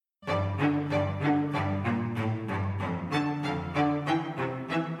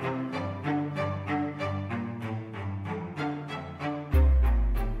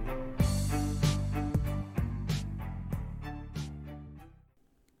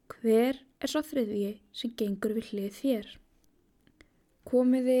Hver er sá þriðji sem gengur við hlið þér?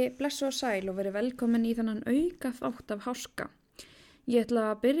 Komiði blessu og sæl og verið velkomin í þennan auka þátt af Háska. Ég ætla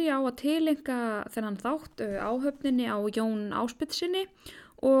að byrja á að tilenga þennan þátt áhöfninni á Jón Ásbjörnssyni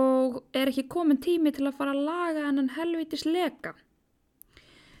og er ekki komin tími til að fara að laga þennan helvítis leka.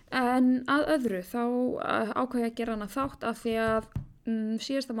 En að öðru þá ákvað ég að gera hana þátt af því að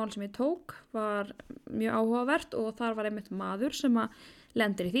síðasta mál sem ég tók var mjög áhugavert og þar var einmitt maður sem að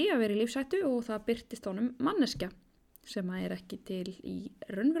lendir í því að vera í lífshættu og það birtist honum manneskja sem að er ekki til í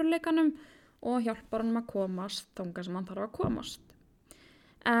raunveruleikanum og hjálpar honum að komast þangað sem hann þarf að komast.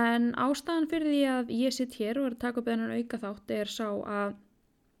 En ástæðan fyrir því að ég sitt hér og er að taka upp þennan auka þátt er sá að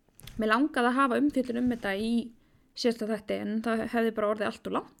mig langaði að hafa umfjöllun þetta í síðasta þætti en það hefði bara orðið allt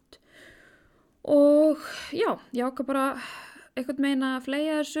og langt. Og já, ég ákvað bara einhvern veginn að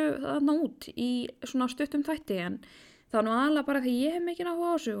fleygja þessu þarna út í svona stuttum þætti en það var nú aðalega bara því ég hef mikið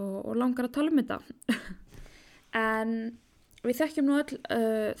áhuga á þessu og langar að tala um þetta. En við þekkjum nú öll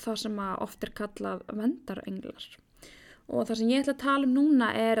það sem að oft er kallað verndarenglar. Og það sem ég ætla að tala um núna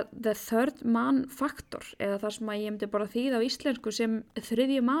er the third man factor eða það sem að ég myndi bara þýða á íslensku sem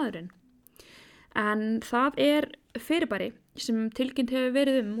þriðji maðurinn. En það er fyrirbæri sem tilkynnt hefur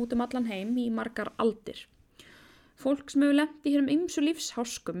verið út allan heim í margar aldir. Fólk sem hefur lent í ýmsu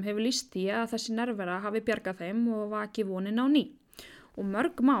lífsháskum hefur lýst því að þessi nærvera hafi bjargað þeim og vakið vonin á ný. Og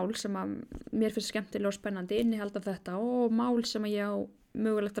mörg mál sem að mér finnst skemmtilega og spennandi innihalda þetta og mál sem að ég á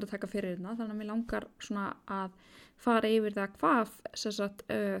mögulegt að taka fyrir hérna. Þannig að mér langar svona að fara yfir það hvað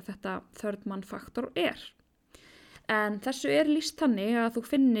þetta third man factor er. En þessu er lýst þannig að þú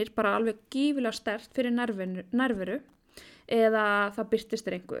finnir bara alveg gífilega sterkt fyrir nærveru eða það birtist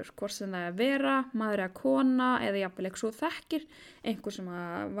einhver, hvort sem það er vera, maður eða kona eða jafnvel eitthvað svo þekkir, einhver sem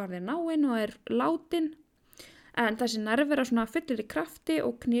var þér náinn og er látin. En þessi nærvera svona fyllir í krafti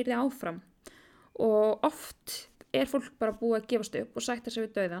og knýr þig áfram. Og oft er fólk bara búið að gefast upp og sætta sig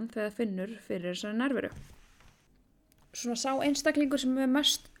við dauðan þegar það finnur fyrir þessari nærveru. Svona sá einstaklingur sem við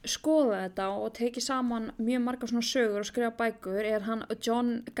mest skoða þetta og tekið saman mjög margar svona sögur og skrifa bækur er hann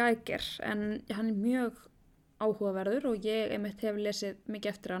John Geiger en hann er mjög áhugaverður og ég einmitt hef lesið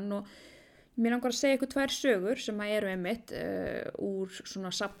mikið eftir hann og mér langar að segja ykkur 2 sögur sem eru einmitt úr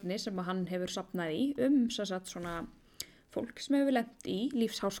svona safni sem að hann hefur safnað í svona fólk sem hefur lent í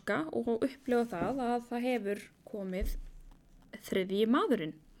lífsháska og upplifa það að það hefur komið þriðji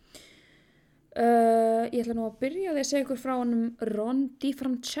maðurinn. Ég ætla nú að byrja því að segja ykkur frá honum Ron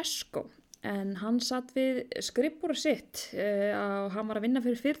DiFrancesco en hann satt við skrifborð sitt og hann var að vinna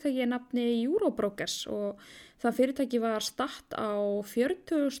fyrir fyrirtæki nafni Eurobrokers og það fyrirtæki var statt á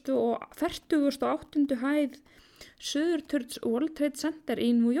 48. hæð Suðurturns World Trade Center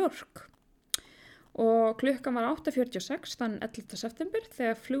í New York og klukkan var 8:46 þann 11. september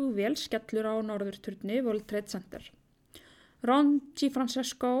þegar flugvél skellur á norðurturni World Trade Center. Ron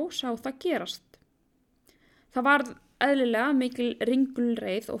DiFrancesco sá það gerast. Það var eðlilega mikil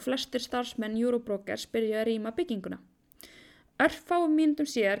ringulreið og flestir starfsmenn Eurobrokers byrjuðu að rýma bygginguna. Örfáum mínútum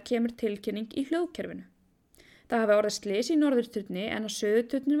síðar kemur tilkynning í hljóðkerfinu. Það hafi orðið slys í norðurturni en að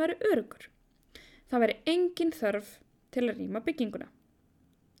suðurturnin væri öruggur. Það væri engin þörf til að rýma bygginguna.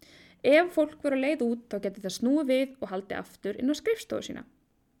 Ef fólk voru að leið út þá geti það snúið við og haldið aftur inn á skrifstofu sína.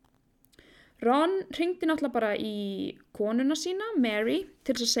 Ron hringdi náttúrulega bara í konuna sína, Mary,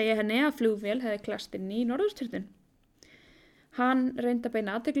 til að segja henni að flugvél hefði klast inn í norðurturnin. Hann reyndi að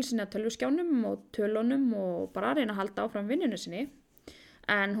beina athygli sinni að tölvuskjánum og tölunum og bara reyna að halda áfram vinnunni sinni,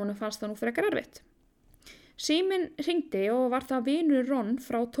 en honum fannst það nú frekar erfitt. Síminn hringdi og var það vinur Ron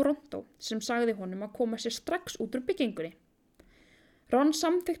frá Toronto sem sagði honum að koma sér strax út úr byggingunni. Ron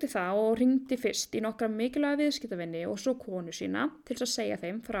samþykkti það og hringdi fyrst í nokkra mikilvæga viðskiptavinni og svo konu sína til að segja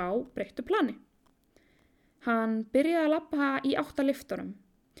þeim frá breyttu plani. Hann byrjaði að labba í 8 lyftunum,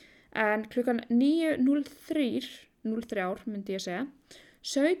 en klukkan 9:03 myndi ég segja,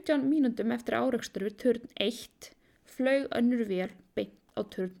 17 mínútum eftir árekstur við turn 1 flaug önnur vél beint á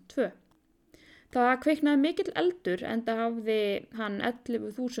turn 2. Það kviknaði mikill eldur enda hafði hann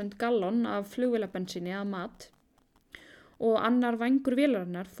 11.000 gallon af flugvélabensíni að mat og annar vængur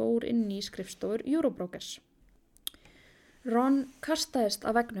vélarinnar fór inn í skrifstofur Eurobrokers. Ron kastaðist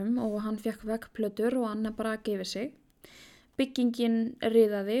af veggnum og hann fékk veggplötur og hann bara gefið sig. Byggingin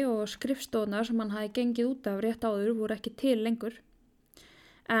riðaði og skrifstofurnar sem hann hafði gengið út af rétt áður voru ekki til lengur.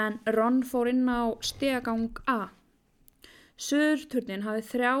 En Ron fór inn á stigagang A. Suðurturnin hafði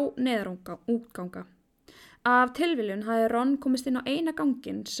 3 neðarútganga. Af tilviljun hafði Ron komist inn á eina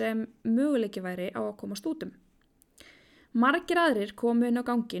ganginn sem möguleiki væri á að komast út um. Margir aðrir komu inn á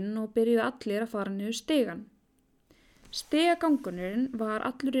ganginn og byrjuðu allir að fara niður stigann. Stigagangurinn var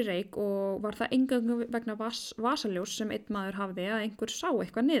allur í reyk og var það eingöngu vegna vasaljós sem einn maður hafði að einhver sá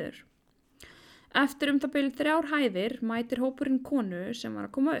eitthvað niður. Eftir það bil 3 hæðir mætir hópurinn konu sem var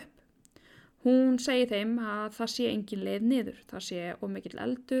að koma upp. Hún segir þeim að það sé engin leið niður, það sé of mikill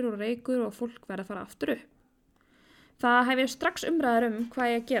eldur og reykur og fólk verða að fara aftur upp. Það hefði strax umræður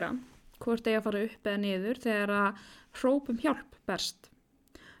hvað ég að gera, hvort ég að fara upp eða niður þegar að hróp hjálp berst.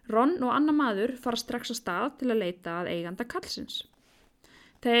 Ron og annar maður fara strax að stað til að leita að eiganda kallsins.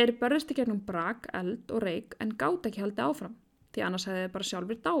 Þeir börðust í gegnum brak, eld og reyk en gátu ekki haldið áfram, því annars hefði þeir bara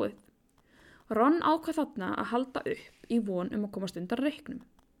sjálfur dáið. Ron ákvað þarna að halda upp í von að komast undan reyknum.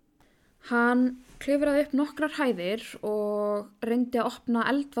 Hann klifraði upp nokkrar hæðir og reyndi að opna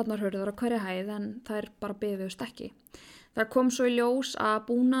eldvarnarhurðar á hverja hæð en þær bara biðust ekki. Það kom svo í ljós að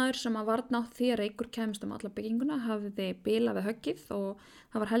búnaður sem að varna á því að reykur kæmst alla bygginguna hafði bilað við höggið og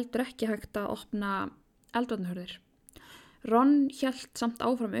það var heldur ekki hægt að opna eldvarnarhurðir. Ron hélt samt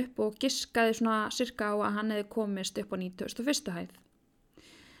áfram upp og giskaði svona sirka á að hann hefði komist upp á 91. hæð.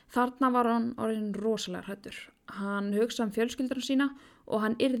 Þarna var hann orðinn rosalega hræddur. Hann hugsaði fjölskyldurinn sína og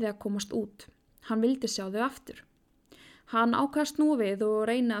hann yrði að komast út. Hann vildi sjá þau aftur. Hann ákvað að snúa við og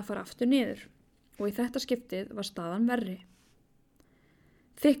reyna að fara aftur niður. Og í þetta skiptið var staðan verri.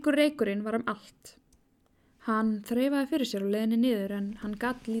 Þykkur reykurinn var allt. Hann þreifaði fyrir sér og leiðinni niður en hann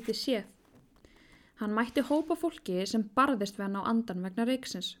gat lítið séð. Hann mætti hópa fólki sem barðist við hann á andan vegna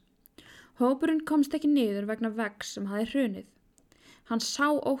reyksins. Hópurinn komst ekki niður vegna veggs sem hafði hrunið. Hann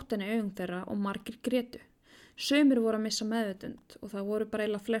sá óttan í augum þeirra og margir grétu. Sumir voru að missa meðvitund og það voru bara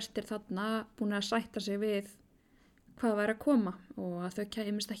eiginlega flestir þarna búin að sætta sig við hvað væri að koma og að þau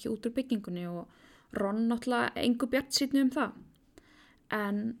kæmist ekki út úr byggingunni og Ron náttúrulega engu bjartsýnni það.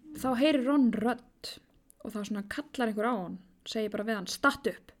 En þá heyrir Ron rödd og þá svona kallar einhver á hann, segir bara við hann,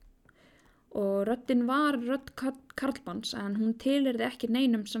 stattu upp. Og röddin var rödd karlmanns en hún tilheyrði ekki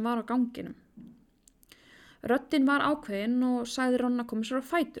neinum sem var á ganginum. Röddin var ákveðin og sagði Ron að koma sér á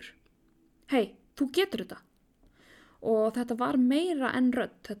fætur. Hei, þú getur þetta. Og þetta var meira en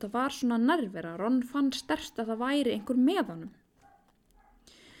rödd, þetta var svona nærvera. Ron fann sterkt að það væri einhver með honum.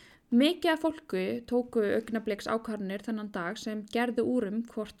 Mikið af fólku tóku augnabliks ákvarðanir þennan dag sem gerðu úr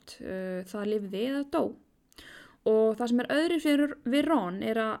hvort það lifði eða dó. Og það sem öðru fyrir við Ron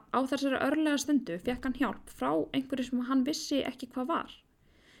að á þessari örlega stundu fékk hann hjálp frá einhverju sem hann vissi ekki hvað var.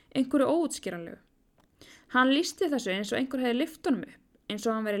 Einhverju óútskýranlegu. Hann lýsti þessu eins og einhver hefði lyft honum upp, eins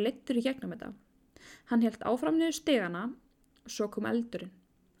og hann verið leiddur í gegnum þetta. Hann hélt áfram niður stigana og svo kom eldurinn.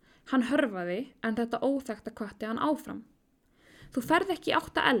 Hann hörfaði en þetta óþekkta hvatti hann áfram. Þú ferð ekki í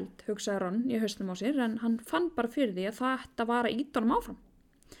 8 eld, hugsaði Ron í hausnum á sér en hann fann bara fyrir því að þetta var að ýta honum áfram.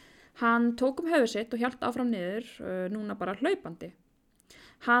 Hann tók höfuð sitt og hélt áfram niður, núna bara hlaupandi.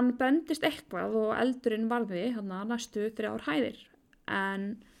 Hann bendist eitthvað og eldurinn varði næstu 3 hæðir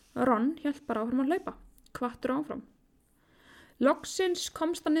en Ron hélt bara áfram að hlaupa, hvattur áfram. Loksins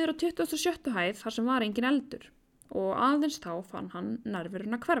komst hann niður á 27. hæð þar sem var engin eldur og aðeins þá fann hann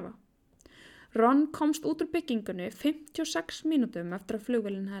nervurinn að hverfa. Ron komst út úr byggingunni 56 mínútum eftir að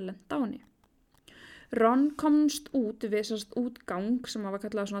flugvélin hefði lent á henni. Ron komst út við útgang sem var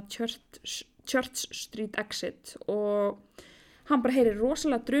kallað svona Church Street Exit og hann bara heyrir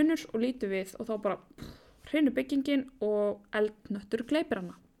rosalega drunur og lítur við og þá bara hrynur byggingin og eldnöttur gleypir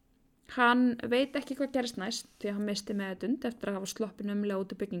hana. Hann veit ekki hvað gerist næst því að hann misti meðvitund eftir að hafa sloppið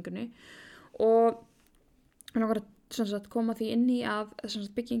út úr byggingunni og hann var að koma því inn í að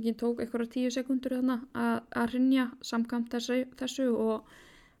byggingin tók einhverjar 10 sekúndur að hrynja samkvæmt þessu og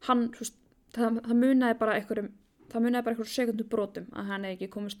hann, það munaði bara einhverjum sekúndur brotum að hann hefði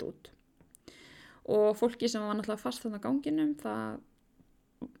ekki komist út. Og fólki sem var náttúrulega fast þarna á ganginum,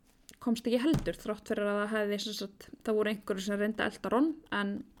 það komst ekki heldur þrátt fyrir að það voru einhverjum sem reyndi að elta Ron en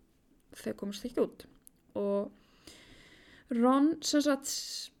þau komast ekki út. Og Ron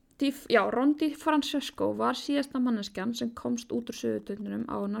Ron DiFrancesco var síðasta manneskjan sem komst út úr suðurturnunum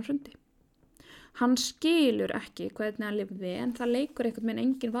á hennar hrundi. Hann skilur ekki hvernig hann lifði en það leikur einhvern veginn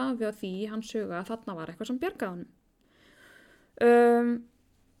engin vafi á því hans huga að þarna var eitthvað sem bjargaði honum.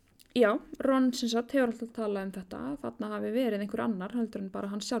 Ron hefur alltaf talað þetta, þarna hafi verið einhver annar heldur en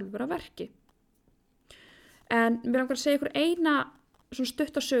bara hann sjálfur að verki. En mér langar að segja ykkur eina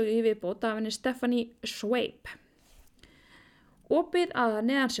stutta sögu í viðbót af henni Stephanie Swape. Opið að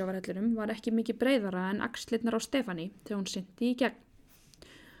neðansjávarhellinum var ekki mikið breiðara en axlirnar á Stephanie þegar hún synti í gegn.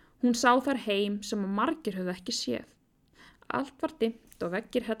 Hún sá þar heim sem að margir höfðu ekki séð. Allt var dimmt og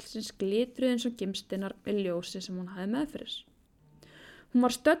veggir hellsins glitruðu eins og gimsteinar með ljósi sem hún hafði meðfyrir. Hún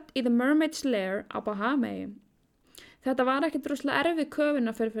var stödd í The Mermaid's Lair á Bahameyjum. Þetta var ekkert rosalega erfið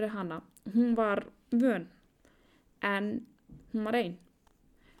köfuna fyrir hana. Hún var vön. en hún var ein.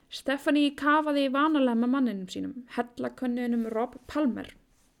 Stephanie kafaði vanalega með manninum sínum, hellakönnuðinum Rob Palmer.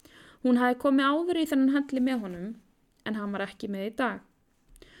 Hún hafði komið áður í þennan helli með honum, en hann var ekki með í dag.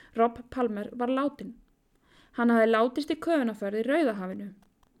 Rob Palmer var látinn. Hann hafði látist í köfunarferð í Rauðahafinu.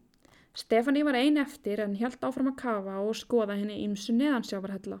 Stephanie var ein eftir en hélt áfram að kafa og skoða henni ýmsu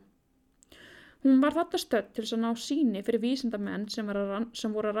neðansjávarhella. Hún var þetta stödd til þess að ná sýni fyrir vísindamenn sem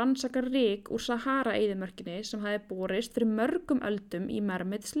voru að rannsaka ryk úr Sahara-eyðimörkinni sem hafði borist fyrir mörgum öldum í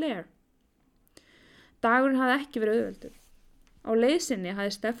Mermaid's Lair. Dagurinn hafði ekki verið auðveldur. Á leið sinni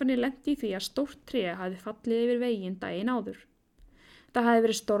hafði Stephanie lent í því að stórt tré hafði fallið yfir veginn daginn áður. Það hafði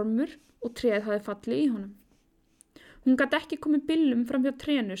verið stormur og tréð hafði fallið í honum. Hún gat ekki komið bílnum fram hjá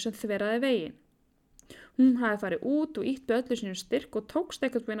trénu sem þveraði veginn. Hún hafði farið út og ýttu öllu sínum styrk og tókst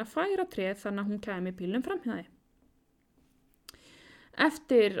einhvern veginn að færa tréð þannig að hún kæmi bílnum framhjáði.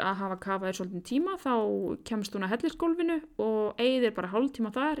 Eftir að hafa kafað í svolítinn tíma þá kemst hún að hellisgólfinu og eyðir bara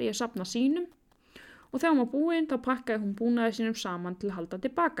hálftíma þar í að safna sínum og þegar hún var búin þá pakkaði hún búnaði sínum saman til að halda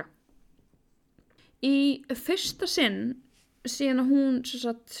tilbaka. Í fyrsta sinn síðan að hún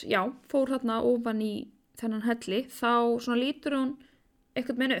fór þarna ofan í þennan helli þá svona lítur hún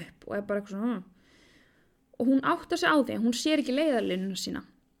einhvern veginn upp og bara eitthvað svona og hún áttar sig á því að hún sér ekki leiðarlínuna sína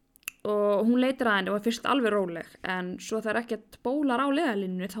og hún leitar að henni og er fyrst alveg róleg en svo það ekkert bólar á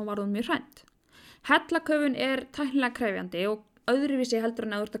leiðarlínunni þá var hún mjög hrædd. Hellaköfun er tæknilega krefjandi og öðruvísi heldur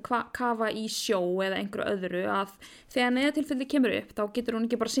en að þú ert að kafa í sjó eða einhverju öðru að þegar neyðatilfelli kemur upp þá getur hún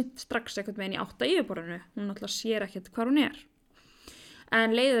ekki bara sýnt strax einhvern veginn í átt að yfirborðinu. Hún náttúrulega sér ekkert hvar hún er.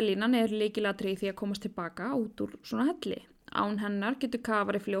 En leiðarlínan er lykilatriði því að komast tilbaka út úr svona helli. Án hennar getur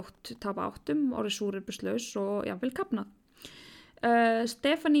kafari fljótt tapa áttum, orðið súrefnislaus og jafnvel kafnað.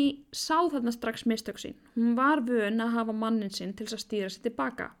 Stephanie sá þarna strax mistök sín. Hún var vön að hafa mannin sinn til að stýra sér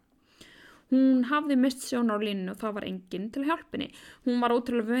tilbaka. Hún hafði mist sjón á línunni og það var enginn til að hjálpa henni. Hún var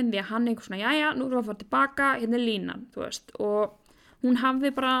ótrúlega vön því að hann einhver svona, jæja, nú erum við að fara tilbaka, hérna er línan, þú veist. Og hún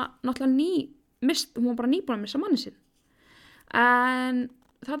hafði bara náttúrulega hún var bara nýbúin að missa mannin sinn. En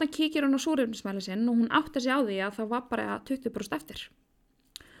þarna kíkir hún á súrefnismæli sinn og hún átti sig á því að það var bara 20% eftir.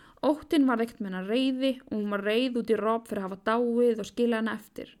 Óttinn var ekkert með hennar reiði og hún var reið út í Rob fyrir að hafa dáið og skilja henni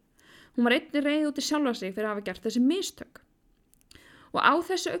eftir. Hún var einnig reið út í sjálfa sig fyrir að hafa gert þessi mistök. Og á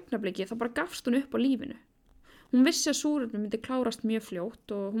þessu augnabliki þá bara gafst hún upp á lífinu. Hún vissi að súrefni myndi klárast mjög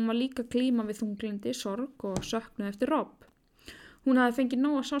fljótt og hún var líka að glíma við þunglyndi, sorg og söknuð eftir Rob. Hún hafði fengið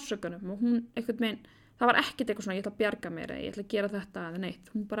nóg af sársakanum og hún einhvern veginn það var ekkert eitthvað svona, ég ætla að bjarga mér eða ég ætla að gera þetta eða neitt.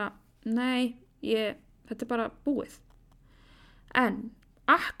 Hún bara, nei, þetta er bara búið. En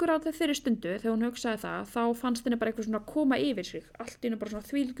akkurát þeirri stundu, þegar hún hugsaði það, þá fannst henni bara eitthvað svona að koma yfir sig. Allt í henni bara svona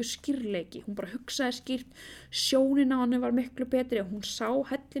þvílíkur skýrleiki. Hún bara hugsaði skýrt, sjónin á henni var miklu betri og hún sá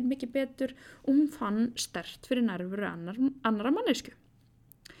hellin mikið betur og hún fann sterkt fyrir nervur annarra mannesku.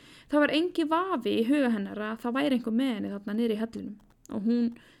 Það var engin vafi í huga hennar að það væri einhver með henni þarna niðri í hellinum og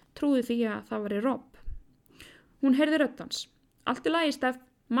hún trúði því að það væri Rob. Hún heyrði rödd hans. Allt í lagi, Steff,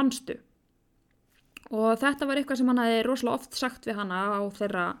 manstu. Og þetta var eitthvað sem hann hafði rosalega oft sagt við hana á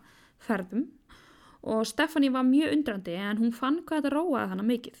þeirra ferðum. Og Stephanie var mjög undrandi en hún fann hvað þetta róaði hana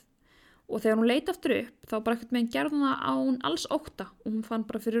mikið. Og þegar hún leit aftur upp þá bara ekkert meginn gerði hún það án alls ótta og hún fann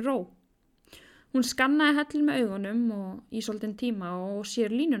bara fyrir ró. Hún skannaði hellin með augunum og í svolítinn tíma og sér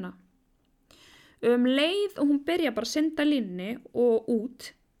línuna. Leið og hún byrja bara að senda línunni og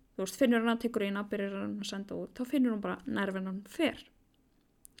út. Þú veist, finnur hann að tekur eina, byrjar hann að senda út, þá finnur hún bara nervinn hann fer.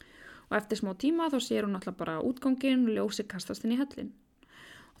 Og eftir smá tíma þá sér hún alltaf bara útganginn og ljósið kastast inn í hellin.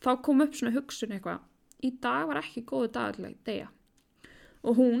 Og þá kom upp svona hugsun eitthvað, í dag var ekki góðu dagur til að deyja.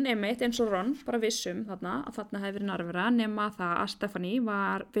 Og hún einmitt eins og Ron bara vissum þarna að þarna hefði verið nærvera nema það að Stephanie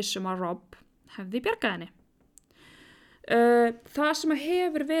var vissum að Rob hefði bjargað henni. Það sem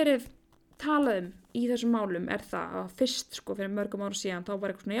hefur verið talað í þessum málum er það að fyrst fyrir mörgum árum síðan þá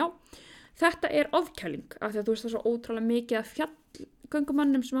var eitthvað svona þetta er ofkæling af því að þú veist það svo ótrúlega mikið að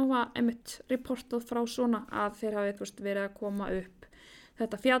fjallgöngumannum sem hafa einmitt reportað frá svona að þeir hafi verið að koma upp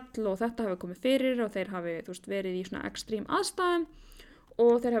þetta fjall og þetta hafi komið fyrir og þeir hafi verið í svona ekstrím aðstæðum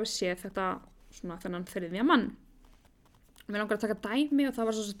og þeir hafi séð þetta svona þennan þriðja mann. Mér langar að taka dæmi og það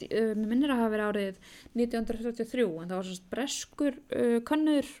var mér minnir að hafa verið árið 1933 en það var breskur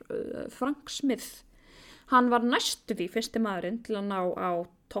könnuður Frank Smith. Hann var næstu því fyrsti maðurinn til að ná á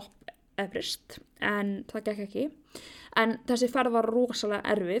topp Everest en það gekk ekki. En þessi ferð var rosalega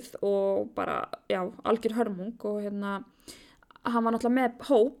erfið og bara, algjör hörmung og hann var náttúrulega með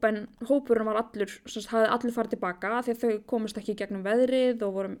hóp en hópurinn var hafði allir farið tilbaka því að þau komist ekki gegnum veðrið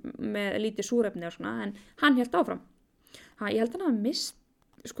og voru með lítið súrefni og svona en hann hélt áfram. Ég held að hann hafi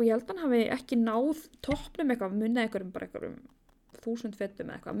sko ég held að hann hafi ekki náð toppnum eitthvað, munið einhverjum 1000 fetum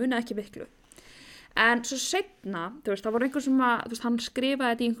eða eitthvað, munið ekki miklu. En svo seinna, þú veist, það voru einhver sem að, þú veist, hann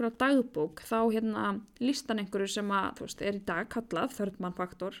skrifaði þetta í einhverja dagbók, þá lýst hann einhverju sem að, þú veist, í dag kallað third man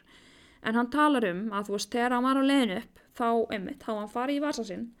factor, en hann talar að, þú veist, þegar hann var á leiðinu upp, þá hann farið í vasa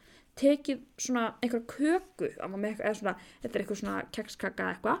sinn, tekið svona einhverja köku, eða svona, þetta eitthvað svona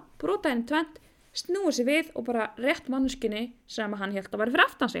kekskaka eitthvað, brotað henni tvennt, snúið sér við og bara rétt manneskjunni sem hann hélt að væri fyrir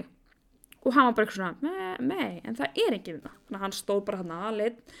aftan sig. Og hann var bara eitthvað svona, nei, en það enginn það. Þannig að hann stóð bara hann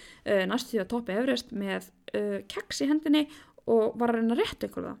aðleitt næstu því að toppi Everest með keks í hendinni og var að reyna að rétta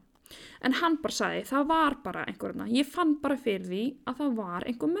einhverja það. En hann bara sagði, það var bara einhverja, ég fann bara fyrir því að það var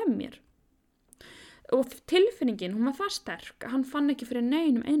einhver með mér. Og tilfinningin, hún var það sterk, hann fann ekki fyrir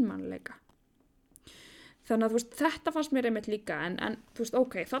neinum einmannleika. Þannig að þú veist, þetta fannst mér einmitt líka, en þú veist,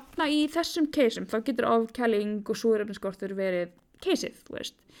 ok, þarna í þessum keisum, þá getur ofkæling og súrefnisskortur verið keisið, þú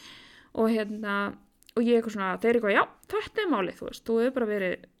veist. Og og ég eitthvað svona, þeir eitthvað, já, þetta málið, þú veist, þú hefur bara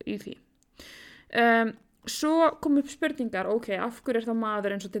verið í því. Svo kom upp spurningar, ok, af hverju þá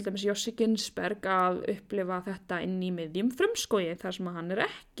maður eins og til dæmis Jussi Ginsberg að upplifa þetta inn í miðjum frumskógi, þar sem hann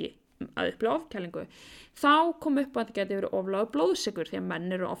ekki að upplifa ofkælingu. Þá kom upp að þetta geti verið ofláður blóðsykur, því að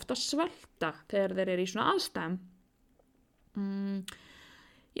menn eru ofta að svelta þegar þeir eru í svona aðstæðum.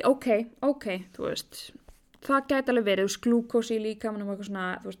 Ok, þú veist, það gæti alveg verið, glúkósi í líkamanum og eitthvað svona,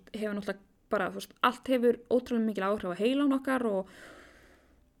 þú veist, hefur náttúrulega bara, þú veist, allt hefur ótrúlega mikil áhrif á heilan okkar og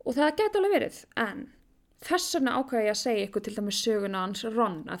það gæti alveg verið, en þess vegna ákvað ég að segja ykkur til dæmis söguna hans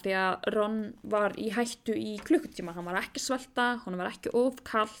Ron, af því að Ron var í hættu í klukkutíma, hann var ekki svelta, hann var ekki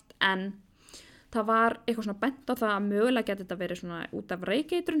ofkalt, en það var eitthvað svona bent á það að mögulega geti þetta verið svona út af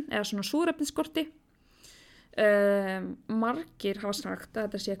reykeitrun eða svona súrefnisskorti. Margir hafa sagt að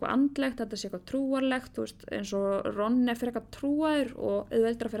þetta sé eitthvað andlegt, að þetta sé eitthvað trúarlegt, þú veist, eins og Ron fyrir eitthvað trúaður og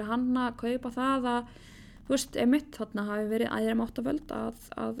auðveldra fyrir hann að kaupa það að, þú veist, þarna hafi verið æðri áttavöld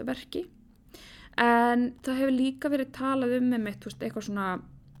að verki. En það hefur líka verið talað þú veist, eitthvað svona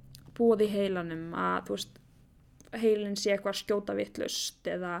búið í heilanum að, þú veist, heilin sé eitthvað skjóta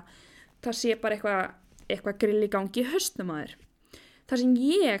vitlaust eða það sé bara eitthvað grill í gangi í hausnum að þér. Það sem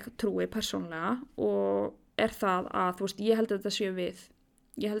ég trúi persónlega og er það að, þú veist, ég held að þetta séu við.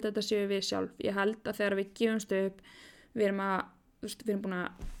 Ég held að þetta séu við sjálf. Ég held að þegar við gefumst upp, við erum búin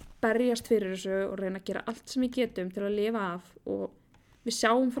að berjast fyrir þessu og reyna að gera allt sem við getum til að lifa af og við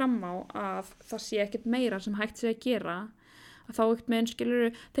sjáum fram á að það sé ekkert meira sem hægt sé að gera, að þá ekkert með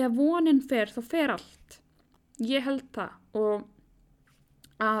skilur, þegar vonin fer, þá fer allt. Ég held það og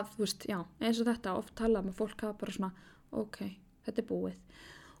að, þú veist, já, eins og þetta oft talað með fólk hafa bara svona, ok, þetta er búið.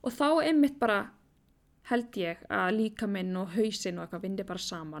 Og þá einmitt bara held ég að líkaminn og hausinn og eitthvað vindi bara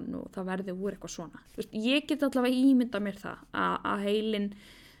saman og það verði úr eitthvað svona. Þú veist, ég get allavega ímyndað mér það að heilinn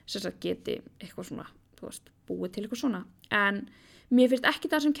sem sagt geti eitthvað svona, þú veist, búið til eitthvað svona. En mér finnst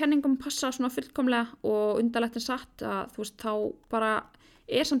ekki það sem kenningum passa svona fullkomlega og undarlegt en satt að, þú veist, þá bara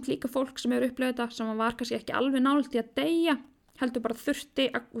samt líka fólk sem eru upplifað þetta sem var kannski ekki alveg nálægt í að deyja, heldur bara þurfti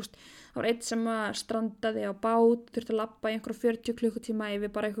að, þú veist, það var einn sem strandaði á bát, þurfti að labba í einhverjum 40 klukkutíma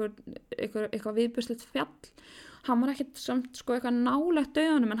yfir bara eitthvað viðbjörnslegt fjall. Hann var ekkert samt sko eitthvað nálægt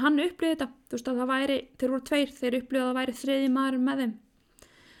dauðanum, en hann upplifði þetta, þú veist að það væri, þeir voru tveir, þeir upplifði að það væri þriðji maðurinn með þeim.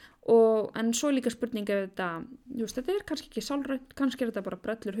 En svo líka spurning ef þetta, þú veist, þetta kannski ekki sálrænt, kannski þetta bara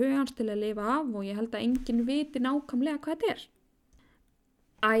brellur hugans til að lifa af og ég held að enginn viti nákvæmlega hvað þetta er.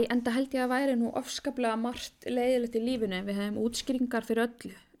 Enda held ég að væri nú ofskaplega margt leiðilegt í lífinu ef við hefum útskýringar fyrir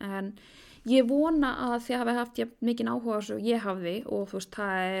öllu, en ég vona að þið hafi haft mikinn áhuga svo ég hafði og þú veist,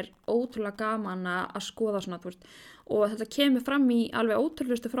 það er ótrúlega gaman að skoða svona, þú veist, og þetta kemur fram í alveg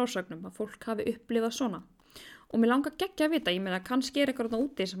ótrúlustu frásögnum að fólk hafi upplifað svona. Og mér langar geggja að vita, ég meina kannski eitthvað þarna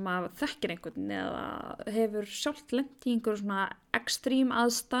úti sem að þekkir einhvern eða hefur sjálft lent í einhverjum svona ekstrím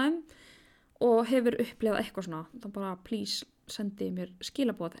aðstæðum og hefur upplifað eitthvað svona, þá bara please sendi mér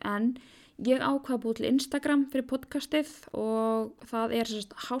skilaboð. En ég ákvað að búið til Instagram fyrir podcastið og það er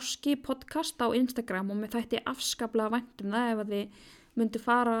Háski podcast á Instagram og mér þætti afskaplega vænt það ef að þið myndu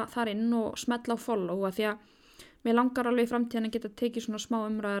fara þar inn og smetla á follow að því að mér langar alveg í framtíðan að geta tekið svona smá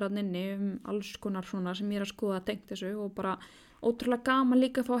umræður að inni alls konar svona sem ég að skoða tengt þessu og bara ótrúlega gaman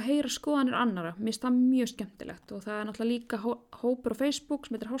líka að fá að heyra skoðanir annara. Mér finnst það mjög skemmtilegt og það er náttúrulega líka hópur á Facebook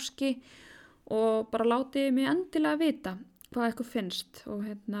sem heitir Háski og bara látið mig endilega vita hvað eitthvað finnst og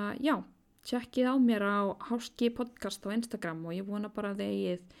já, tjekkið á mér á Háski podcast á Instagram og ég vona bara að þið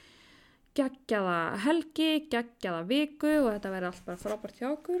eigið geggjaða helgi, geggjaða viku og þetta verði allt bara frábært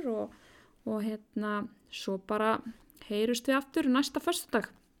hjá okkur og svo bara heyrust við aftur næsta föstudag.